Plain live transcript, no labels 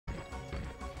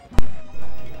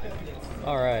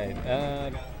Alright,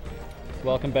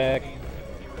 welcome back.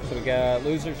 So we got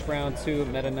losers for round 2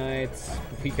 Meta Knights.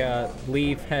 We got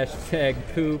Lief, hashtag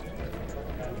poop,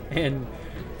 and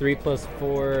 3 plus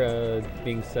 4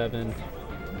 being 7.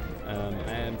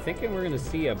 I'm thinking we're gonna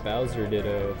see a Bowser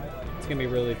Ditto. It's gonna be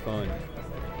really fun.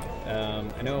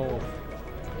 I know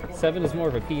 7 is more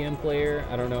of a PM player.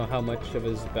 I don't know how much of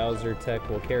his Bowser tech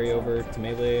will carry over to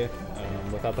melee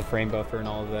without the frame buffer and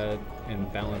all of that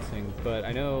and balancing. But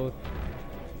I know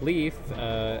Lief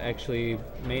actually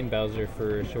main Bowser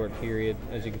for a short period.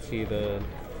 As you can see, the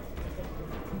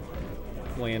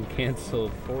land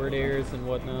canceled forward airs and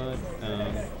whatnot.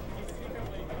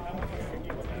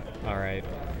 Alright.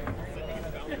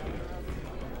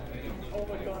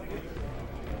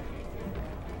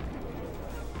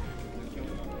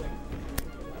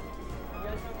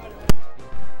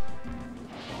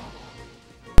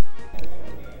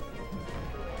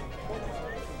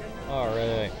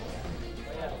 Alright.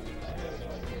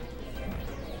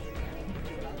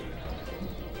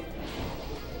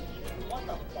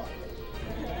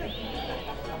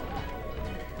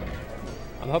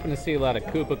 I'm hoping to see a lot of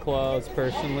Koopa Claws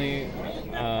personally,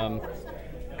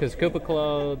 because Koopa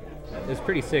Claw is a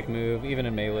pretty sick move, even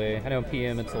in melee. I know in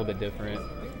PM it's a little bit different.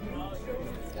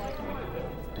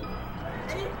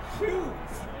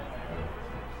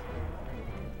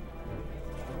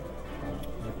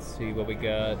 Let's see what we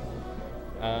got.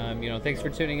 Thanks for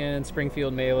tuning in,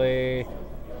 Springfield Melee.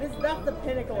 That's the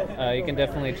pinnacle of You can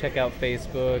definitely check out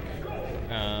Facebook,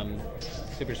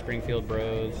 Super Springfield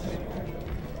Bros.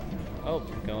 Oh,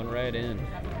 going right in.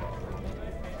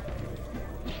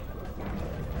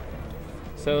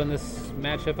 So in this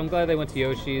matchup, I'm glad they went to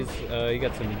Yoshi's. You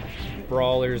got some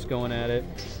brawlers going at it.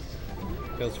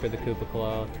 Goes for the Koopa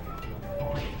Claw.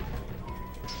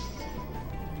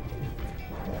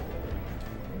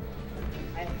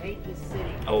 I hate this city.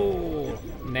 Oh,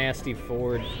 nasty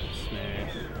forward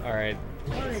smash. All right.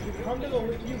 Connor, you come to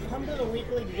the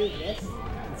weekly to do this?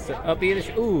 So up the ish.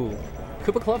 Ooh,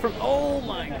 Koopa Claw from. Oh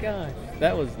my gosh,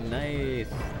 that was nice.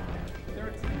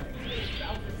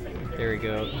 There we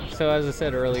go. So as I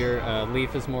said earlier,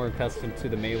 Lief is more accustomed to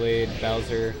the melee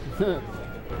Bowser,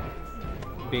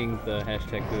 being the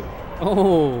hashtag poop.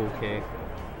 Oh, okay.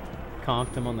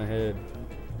 Conked him on the head.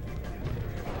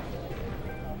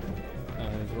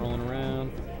 He's rolling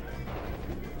around.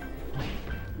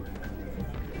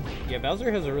 Yeah,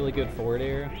 Bowser has a really good forward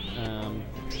air.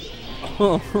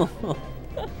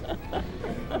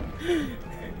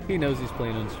 He knows he's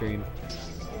playing on stream.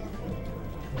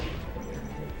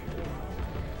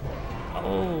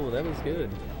 Oh, that was good.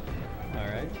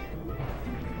 Alright.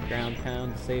 Ground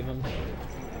pound to save him.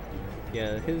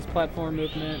 Yeah, his platform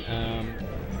movement,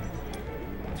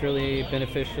 it's really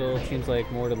beneficial. It seems like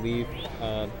more to Lief.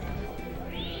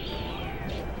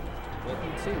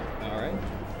 Let's see. Alright.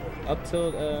 Up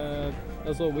tilt, that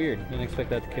was a little weird. Didn't expect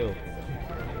that to kill.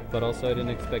 But also I didn't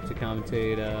expect to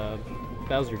commentate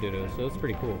Bowser Ditto, so it's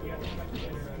pretty cool.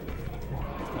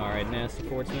 Alright, nasty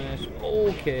forward smash.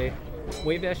 Okay.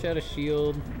 Wave dash out of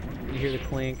shield. You hear the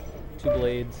clink. 2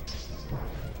 blades.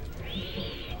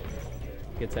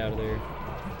 Gets out of there.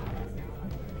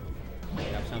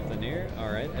 Got something there.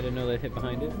 Alright, I didn't know that hit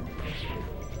behind it.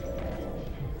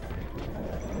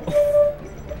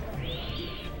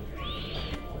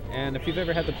 And if you've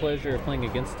ever had the pleasure of playing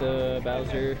against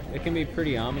Bowser, it can be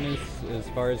pretty ominous as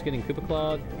far as getting Koopa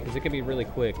Clawed, because it can be really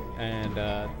quick. And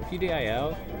if you die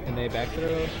out and they back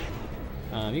throw,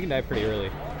 you can die pretty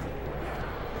early.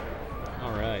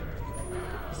 Alright.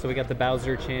 So we got the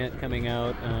Bowser chant coming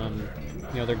out.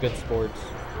 They're good sports.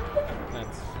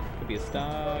 That's could be a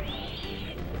stock.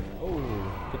 Oh,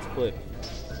 good split.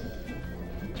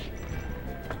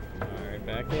 Alright,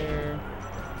 back there.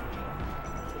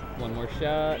 One more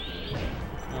shot.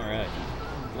 Alright.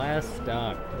 Last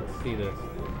stock. Let's see this.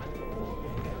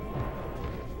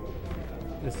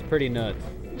 This is pretty nuts.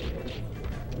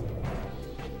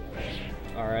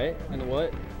 Alright, and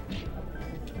what?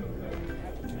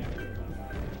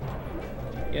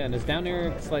 Yeah, and his down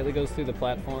air slightly goes through the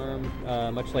platform,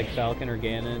 much like Falcon or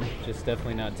Ganon, just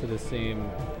definitely not to the same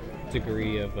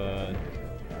degree of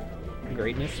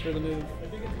greatness for the move.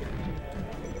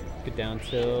 Good down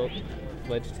tilt,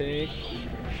 ledge take.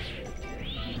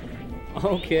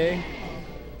 Okay.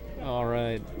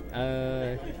 Alright.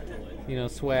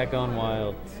 Swag on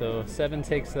wild. So 7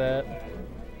 takes that.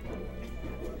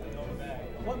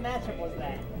 What matchup was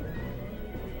that?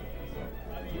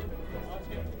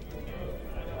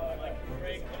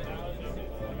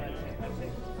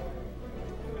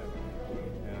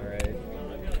 Alright.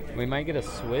 We might get a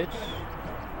switch.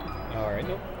 Alright,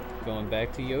 nope. Going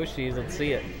back to Yoshi's. Let's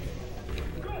see it.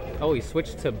 Oh, he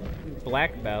switched to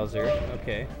Black Bowser.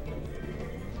 Okay.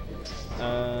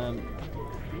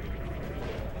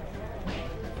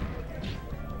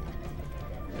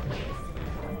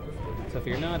 So if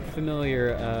you're not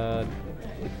familiar,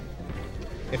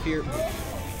 if you're...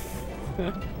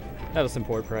 that was some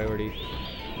poor priority.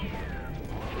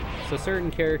 So certain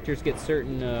characters get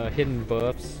certain hidden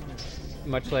buffs,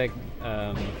 much like,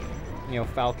 you know,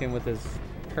 Falcon with his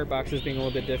hurt boxes being a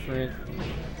little bit different.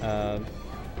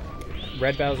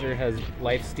 Red Bowser has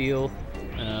life steal,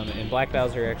 and Black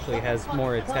Bowser actually has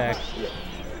more attack.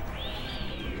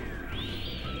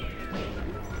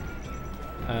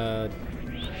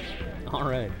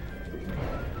 Alright.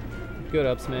 Good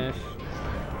up smash.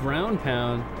 Ground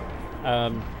pound.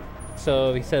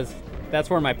 So he says, that's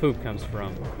where my poop comes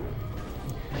from.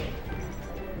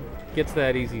 Gets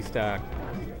that easy stock.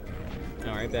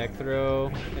 Alright, back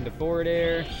throw into forward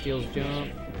air. Steals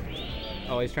jump.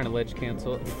 Oh, he's trying to ledge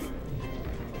cancel.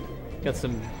 Got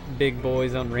some big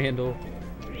boys on Randall.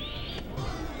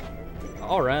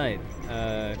 Alright.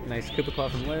 Nice Koopa Claw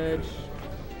from ledge.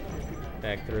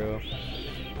 Back throw.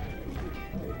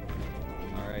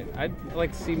 Alright. I'd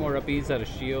like to see more up E's out of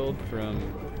shield from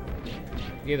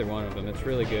either one of them. It's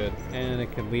really good. And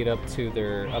it can lead up to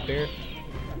their up air.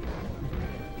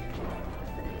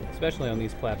 Especially on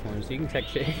these platforms. You can tech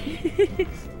chase.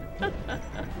 It's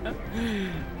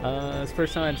the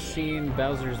first time I've seen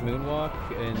Bowser's moonwalk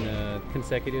in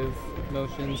consecutive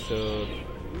motion, so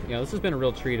you know, this has been a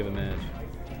real treat of a match.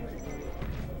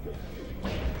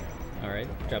 Alright,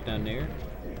 drop down there.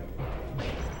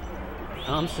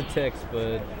 Tex,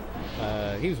 but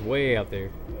he was way out there.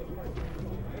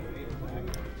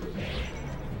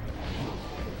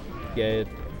 Yeah,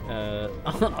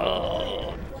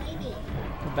 oh,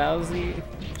 Bowsy,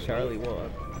 Charlie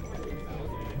Walk.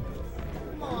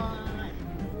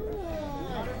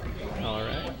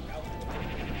 Alright.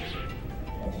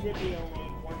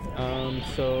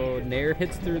 So Nair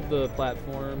hits through the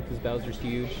platform because Bowser's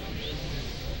huge.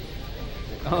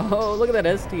 Oh, look at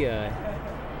that STI.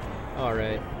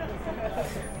 Alright.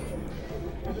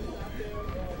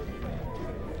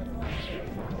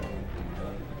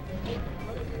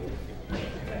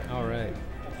 Alright.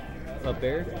 Up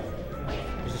air.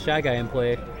 There's a Shy Guy in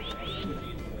play.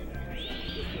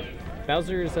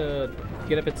 Bowser's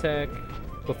get up attack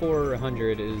before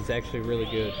 100 is actually really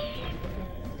good.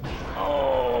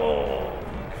 Oh!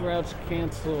 Crouch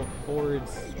cancel, forward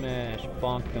smash,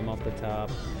 bonk them off the top.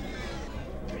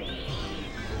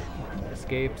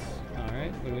 Escapes.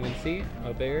 Alright, what do we gonna see?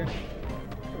 Up air.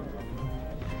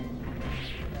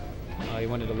 Oh, he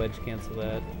wanted to ledge cancel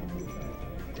that.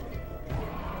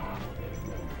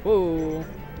 Whoa!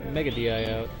 Mega DI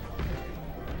out.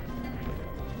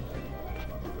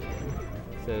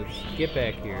 Says, get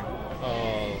back here.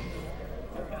 Oh,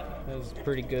 that was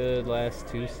pretty good last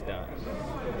two stops.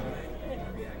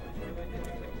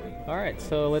 Alright,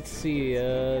 so let's see.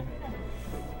 Where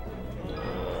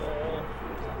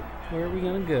are we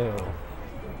gonna go?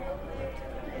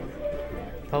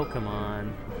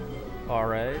 Pokemon.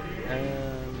 Alright.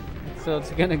 So it's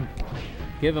gonna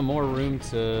give him more room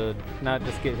to not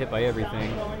just get hit by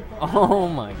everything. Oh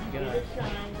my god.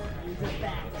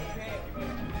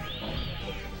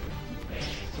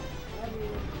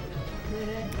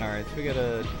 Alright, so we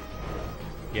gotta...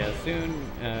 Yeah, soon,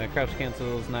 crouch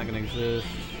cancel is not gonna exist.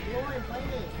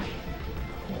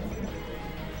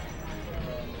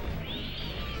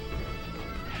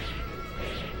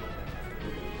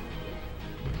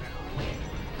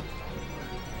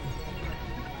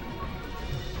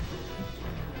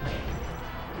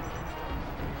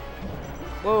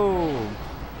 Whoa!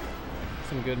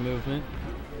 Some good movement.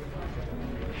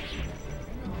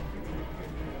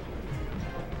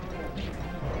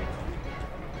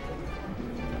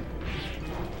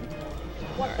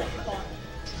 What the fuck?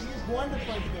 You just won the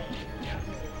first game.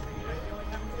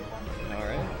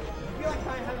 Alright. I feel like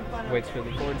I'm having fun. Waits for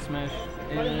the forward smash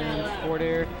and forward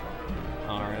air.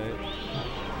 Alright.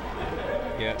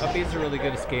 Yeah, up B's a really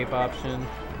good escape option,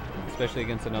 especially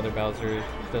against another Bowser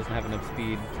who doesn't have enough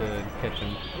speed to catch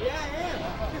him.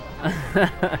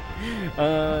 Yeah, I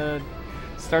am.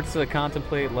 Starts to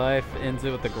contemplate life, ends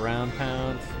it with the ground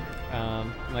pound.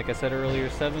 Like I said earlier,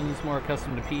 7's more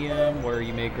accustomed to PM, where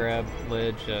you may grab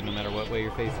ledge no matter what way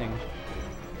you're facing.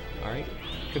 Alright,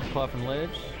 good claw from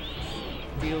ledge.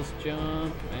 Deals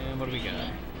jump, and what do we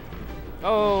got?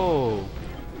 Oh!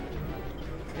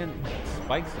 And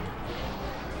spikes him.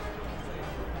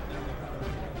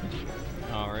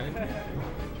 Alright.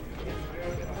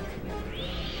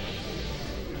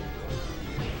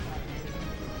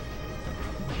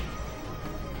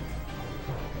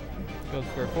 Goes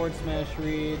for a forward smash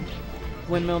read.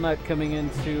 Windmill not coming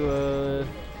into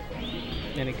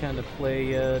any kind of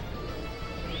play yet.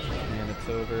 And it's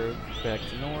over. Back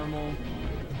to normal.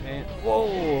 And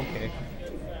whoa, okay.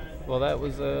 Well, that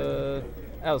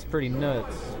was pretty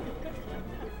nuts.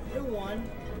 You won.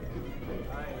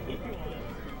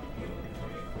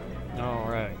 All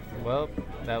right. Well,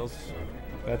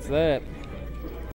 that's that.